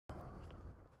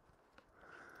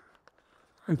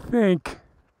I think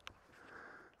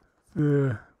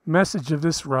the message of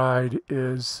this ride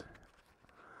is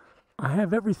I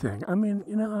have everything. I mean,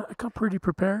 you know, I got pretty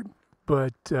prepared,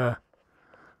 but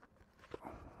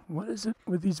what is it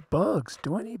with these bugs?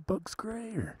 Do I need bug spray,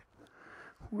 or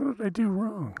what did I do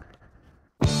wrong?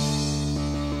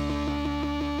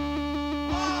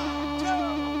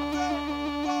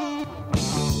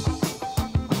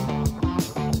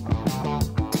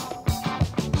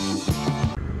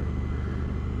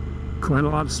 Quite a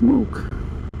lot of smoke.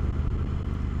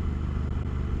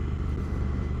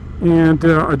 And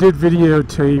I did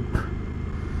videotape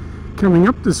coming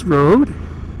up this road,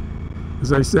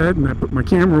 as I said, and I put my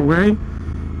camera away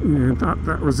and thought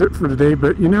that was it for today.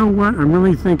 But you know what? I'm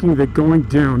really thinking that going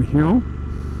downhill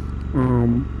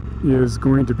is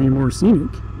going to be more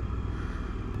scenic.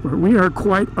 But we are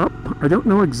quite up. I don't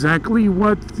know exactly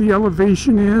what the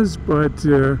elevation is, but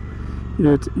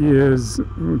it is,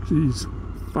 oh geez,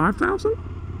 5,000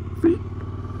 feet?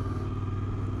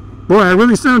 Boy, I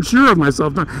really sound sure of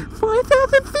myself now.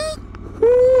 5,000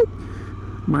 feet?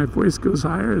 My voice goes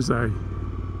higher as I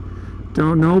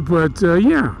don't know, but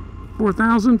yeah,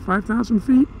 4,000, 5,000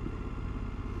 feet.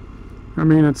 I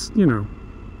mean, it's, you know,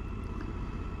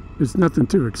 it's nothing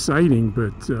too exciting,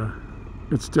 but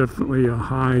it's definitely a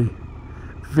high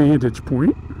vantage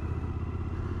point.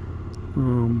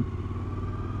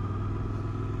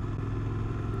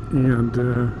 And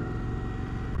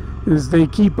as they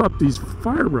keep up these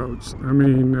fire roads, I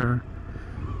mean,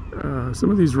 some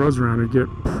of these roads around here get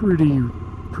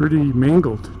pretty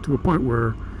mangled to a point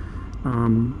where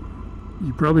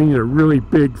you probably need a really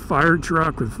big fire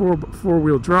truck with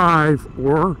four-wheel drive,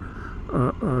 or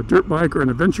a dirt bike or an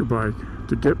adventure bike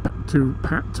to get to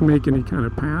make any kind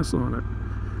of pass on it.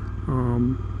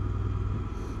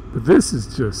 But this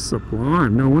is just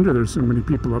sublime. No wonder there's so many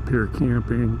people up here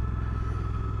camping.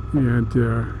 And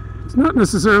it's not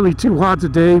necessarily too hot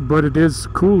today, but it is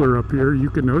cooler up here. You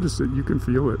can notice it, you can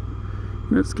feel it.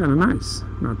 And it's kind of nice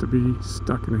not to be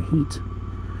stuck in a heat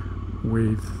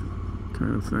wave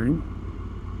kind of thing.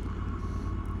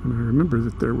 And I remember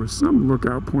that there was some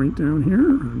lookout point down here.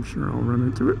 I'm sure I'll run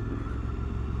into it.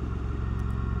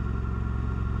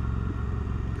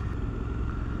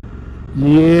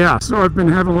 Yeah, so I've been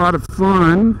having a lot of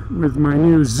fun with my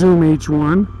new Zoom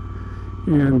H1.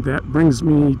 And that brings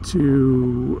me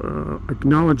to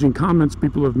acknowledging comments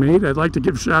people have made. I'd like to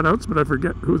give shout outs, but I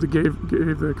forget who gave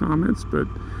the comments. But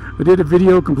I did a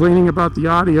video complaining about the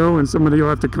audio, and somebody will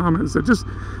have to comment and say,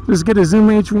 just get a Zoom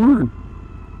H1.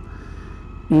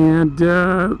 And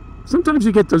sometimes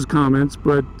you get those comments,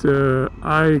 but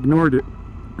I ignored it.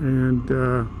 And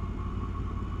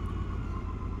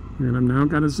I've now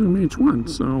got a Zoom H1.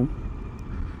 So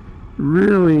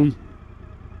really,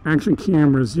 action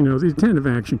cameras, you know, these kind of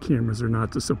action cameras are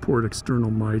not to support external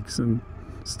mics and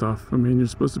stuff. I mean, you're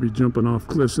supposed to be jumping off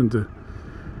cliffs into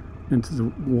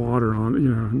the water on, you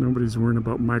know, nobody's worrying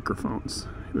about microphones.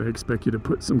 They expect you to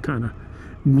put some kind of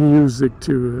music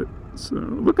to it. So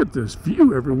look at this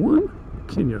view, everyone.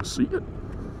 Can you see it?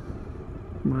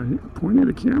 Am I pointing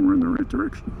the camera in the right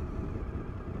direction?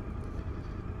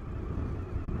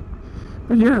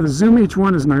 But yeah, the Zoom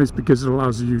H1 is nice because it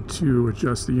allows you to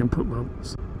adjust the input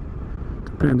levels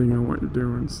depending on what you're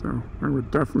doing. So I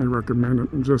would definitely recommend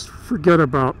it, and just forget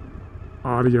about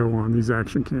audio on these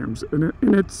action cams. And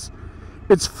it's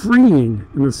freeing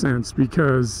in a sense,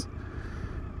 because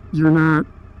you're not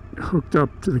hooked up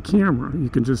to the camera. You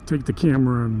can just take the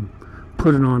camera and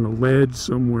put it on a ledge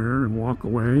somewhere and walk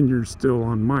away, and you're still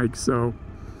on mic. So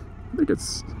I think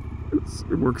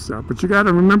it works out. But you got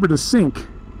to remember to sync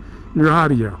your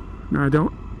audio. Now, I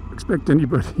don't expect any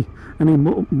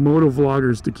moto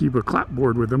vloggers to keep a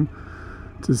clapboard with them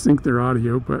to sync their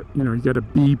audio, but you know, you got a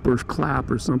beep or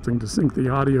clap or something to sync the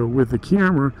audio with the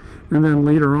camera. And then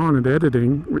later on in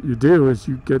editing, what you do is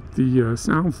you get the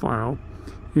sound file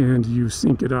and you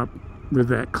sync it up with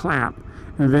that clap,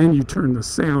 and then you turn the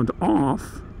sound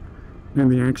off in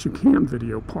the action cam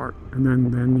video part, and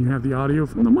then you have the audio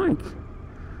from the mic.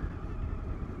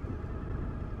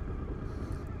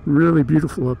 Really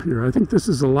beautiful up here. I think this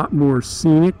is a lot more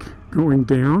scenic going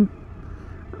down.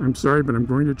 I'm sorry, but I'm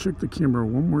going to check the camera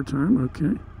one more time.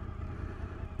 Okay.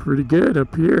 Pretty good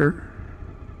up here.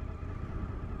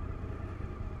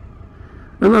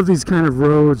 I love these kind of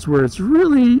roads where it's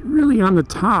really on the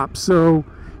top. So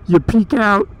you peek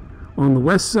out on the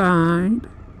west side,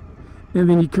 and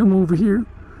then you come over here,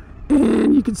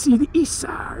 and you can see the east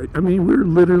side. I mean, we're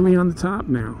literally on the top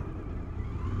now.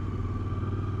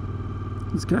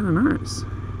 It's kind of nice.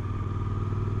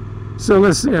 So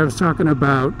let's see, I was talking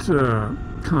about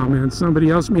comments. Somebody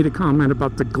else made a comment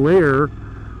about the glare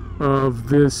of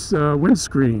this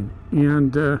windscreen,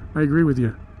 and I agree with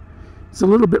you. It's a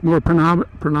little bit more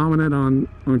predominant on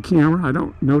camera. I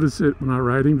don't notice it when I'm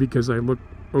riding because I look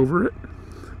over it.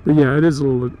 But yeah, it is a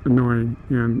little annoying,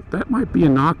 and that might be a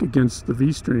knock against the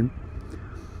V-Strom.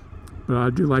 But I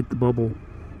do like the bubble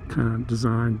kind of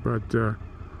design. But you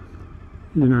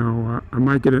know, I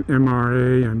might get an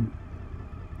MRA and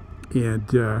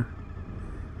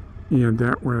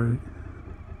that way.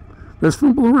 Let's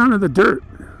fumble around in the dirt.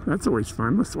 That's always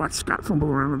fun. Let's watch Scott fumble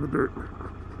around in the dirt.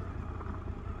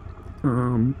 I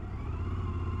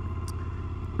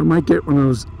might get one of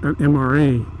those, an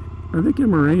MRA. I think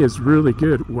MRA is really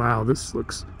good. Wow, this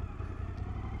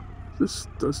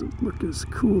doesn't look as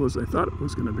cool as I thought it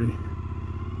was going to be.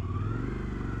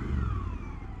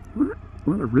 A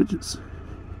lot of ridges.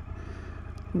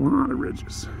 A lot of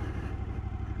ridges.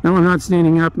 No, I'm not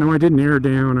standing up. No, I didn't air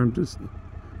down. I'm just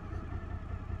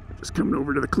coming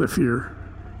over to the cliff here.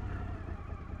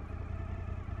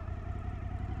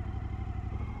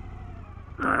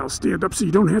 I'll stand up so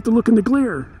you don't have to look in the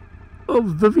glare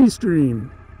of the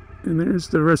V-Strom. And there's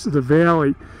the rest of the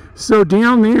valley. So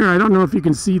down there, I don't know if you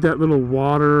can see that little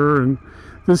water and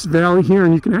this valley here,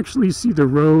 and you can actually see the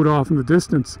road off in the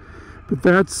distance. But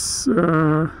that's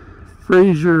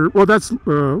Fraser. Well, that's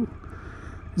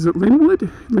is it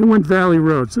Linwood? Linwood Valley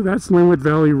Road. So that's Linwood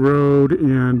Valley Road,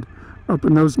 and up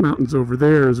in those mountains over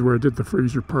there is where I did the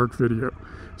Fraser Park video.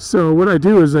 So what I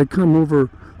do is I come over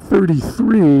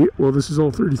 33, well this is all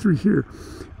 33 here,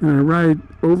 and I ride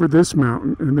over this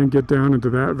mountain and then get down into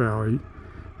that valley,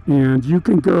 and you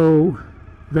can go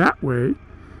that way,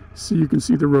 so you can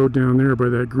see the road down there by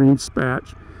that green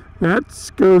spatch.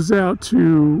 That goes out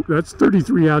to, that's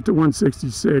 33 out to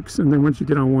 166, and then once you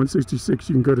get on 166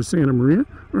 you can go to Santa Maria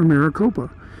or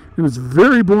Maricopa. And it's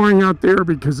very boring out there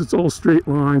because it's all straight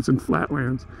lines and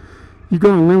flatlands. You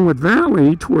go in Linwood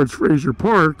Valley towards Fraser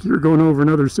Park, you're going over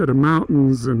another set of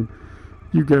mountains, and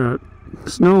you got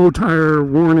snow tire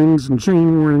warnings and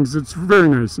chain warnings. It's very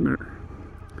nice in there.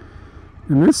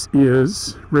 And this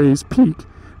is Reyes Peak.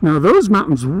 Now those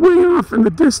mountains way off in the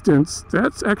distance,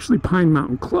 that's actually Pine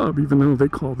Mountain Club, even though they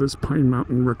call this Pine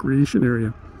Mountain Recreation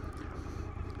Area.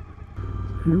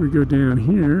 Here we go down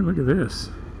here, look at this.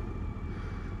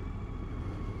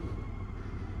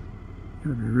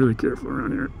 Gotta be really careful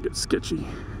around here, it gets sketchy.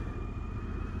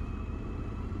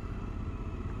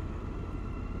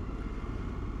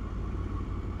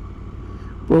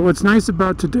 Well, what's nice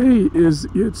about today is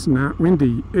it's not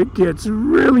windy. It gets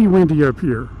really windy up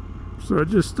here. So I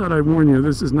just thought I'd warn you,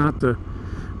 this is not the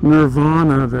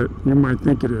nirvana that you might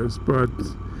think it is, but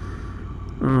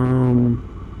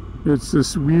it's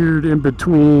this weird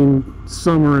in-between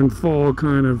summer and fall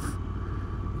kind of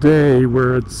day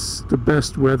where it's the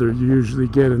best weather you usually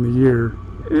get in the year.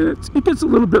 And it gets a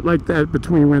little bit like that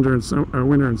between winter and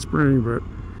spring, but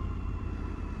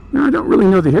now, I don't really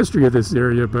know the history of this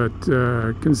area, but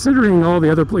considering all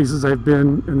the other places I've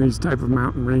been in these type of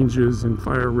mountain ranges and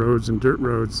fire roads and dirt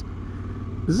roads,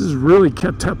 this is really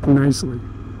kept up nicely.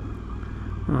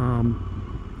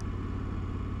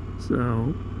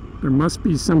 So there must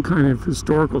be some kind of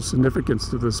historical significance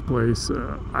to this place.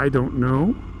 I don't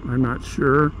know. I'm not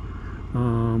sure.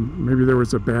 Maybe there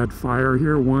was a bad fire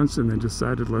here once and they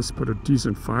decided let's put a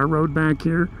decent fire road back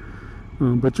here.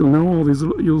 But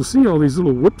you'll see all these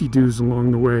little whoop-de-doos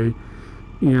along the way,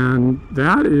 and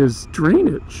that is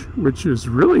drainage, which is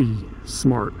really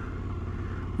smart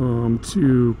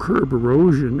to curb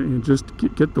erosion and just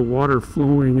get the water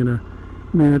flowing in a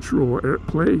natural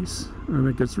place. I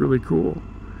think it's really cool.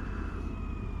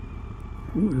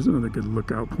 Ooh, there's another good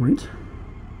lookout point.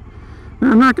 Now,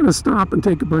 I'm not going to stop and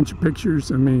take a bunch of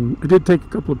pictures. I mean, I did take a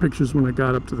couple of pictures when I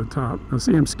got up to the top. Now,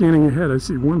 see, I'm scanning ahead. I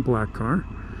see one black car.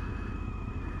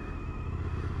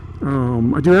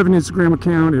 I do have an Instagram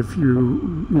account. If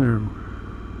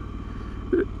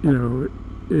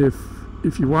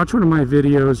if you watch one of my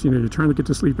videos, you're trying to get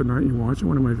to sleep at night, you watch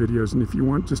one of my videos, and if you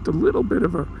want just a little bit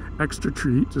of an extra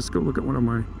treat, just go look at one of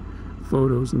my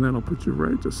photos, and that'll put you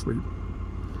right to sleep.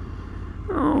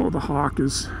 Oh, the hawk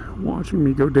is watching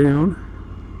me go down.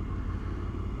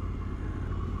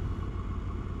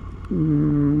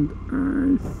 And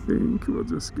I think we'll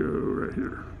just go right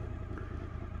here.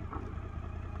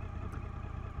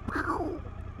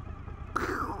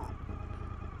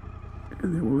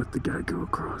 And then we'll let the guy go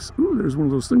across. Ooh, there's one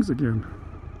of those things again.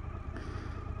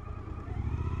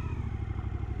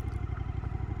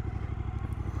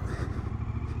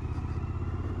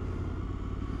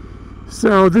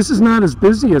 So this is not as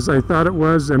busy as I thought it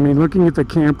was. I mean, looking at the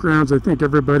campgrounds, I think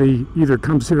everybody either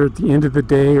comes here at the end of the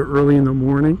day or early in the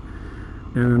morning.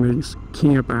 and then they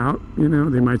camp out. You know,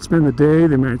 they might spend the day,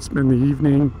 they might spend the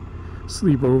evening,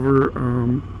 sleep over.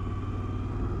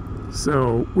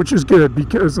 So, which is good,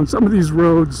 because on some of these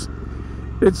roads,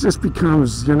 it just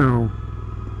becomes, you know,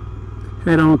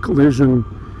 head-on collision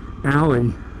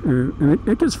alley, and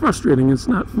it gets frustrating. It's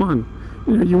not fun.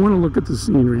 You know, you want to look at the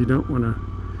scenery. You don't want to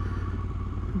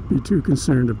be too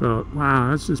concerned about, wow,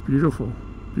 that's just beautiful,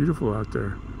 beautiful out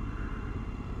there.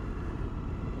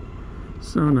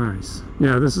 So nice.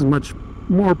 Yeah, this is much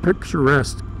more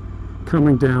picturesque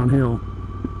coming downhill.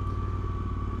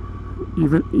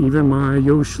 Even my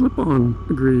Yo slip-on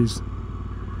agrees.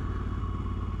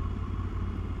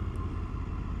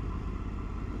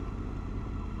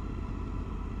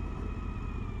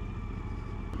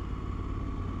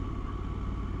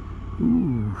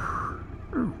 Ooh.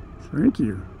 Oh, thank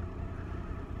you.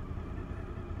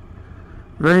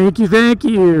 Thank you, thank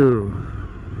you.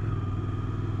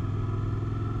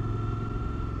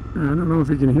 I don't know if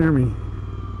you can hear me,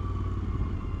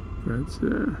 but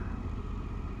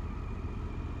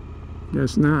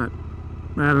guess not.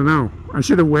 I don't know. I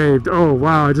should have waved. Oh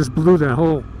wow, I just blew that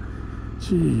hole.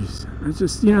 Jeez. I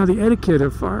just, you know, the etiquette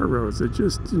of fire roads. I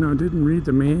just, you know, didn't read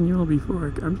the manual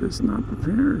before. I'm just not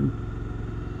prepared.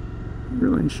 I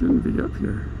really shouldn't be up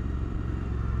here.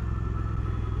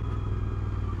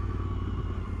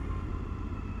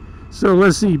 So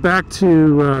let's see, back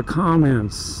to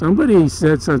comments. Somebody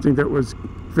said something that was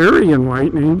very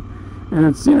enlightening, and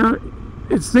it's, you know,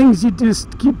 it's things you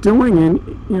just keep doing, and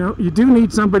you know, you do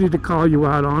need somebody to call you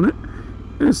out on it.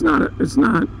 And it's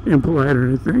not impolite or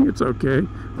anything. It's okay.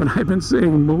 But I've been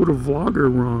saying moto vlogger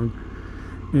wrong,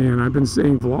 and I've been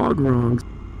saying vlog wrong.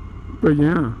 But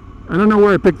yeah, I don't know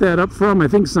where I picked that up from. I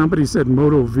think somebody said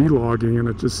moto vlogging, and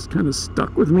it just kind of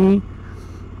stuck with me.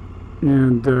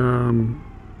 And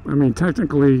I mean,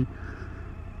 technically,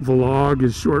 vlog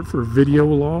is short for video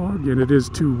log, and it is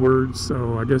 2 words,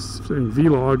 so I guess saying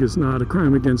vlog is not a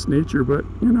crime against nature. But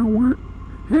you know what?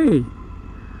 Hey,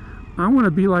 I want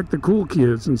to be like the cool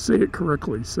kids and say it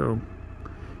correctly, so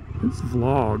it's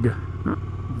vlog, not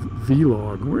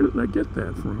vlog. Where did I get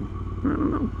that from? I don't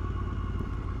know.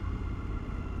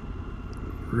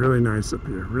 Really nice up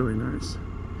here, really nice.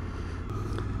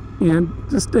 And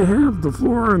just to have the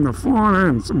flora and the fauna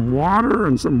and some water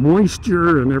and some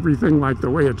moisture and everything like the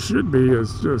way it should be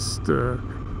is just, it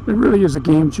really is a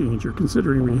game changer,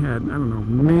 considering we had, I don't know,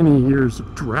 many years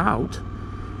of drought.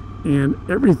 And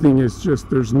everything is just,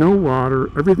 there's no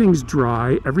water, everything's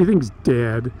dry, everything's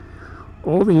dead.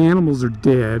 All the animals are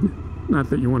dead. Not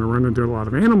that you want to run into a lot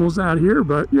of animals out here,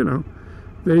 but, you know,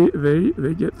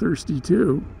 they get thirsty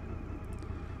too.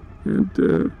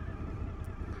 And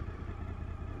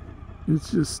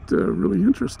it's just really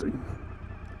interesting.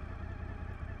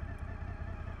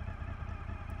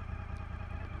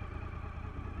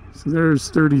 So there's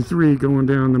 33 going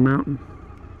down the mountain.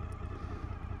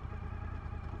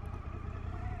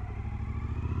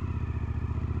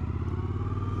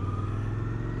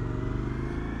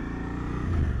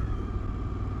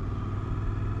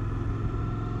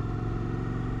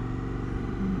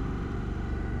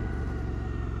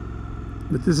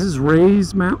 But this is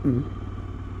Reyes Mountain.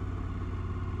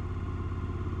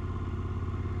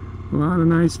 A lot of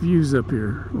nice views up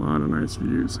here. A lot of nice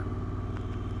views.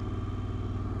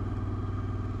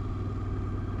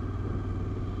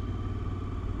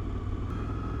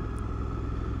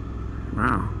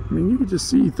 Wow. I mean, you can just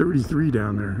see 33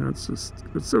 down there. That's just,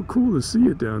 it's so cool to see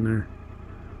it down there.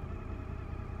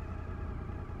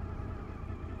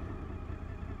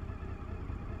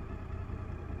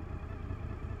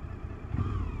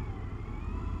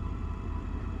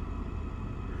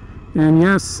 And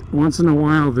yes, once in a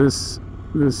while this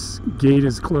gate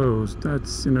is closed.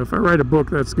 That's, you know, if I write a book,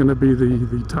 that's going to be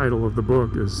the title of the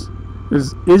book is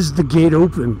the gate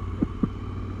open?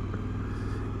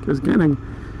 Because it kind of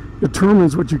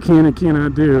determines what you can and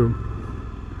cannot do.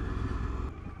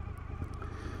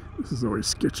 This is always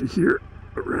sketchy here.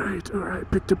 All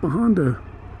right, picked up a Honda.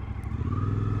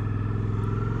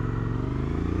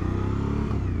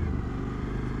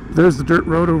 There's the dirt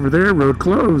road over there, road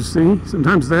closed, see?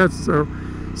 Sometimes that's so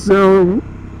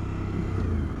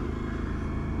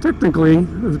technically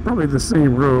it's probably the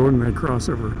same road and they cross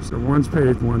over. So one's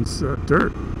paved, one's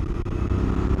dirt.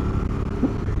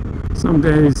 Some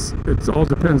days it all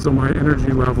depends on my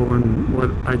energy level and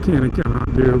what I can and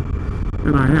cannot do.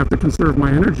 And I have to conserve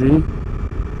my energy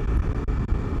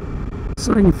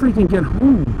so I can freaking get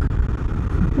home.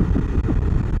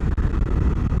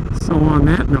 So on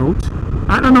that note,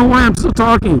 I don't know why I'm still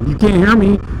talking. You can't hear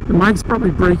me. The mic's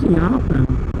probably breaking up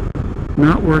and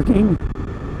not working.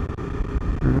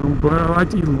 But I like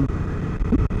to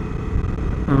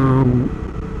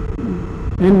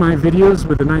in my videos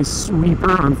with a nice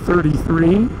sweeper on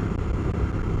 33.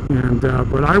 And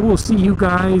but I will see you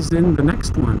guys in the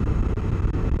next one.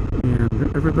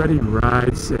 And everybody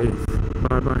ride safe.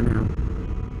 Bye bye now.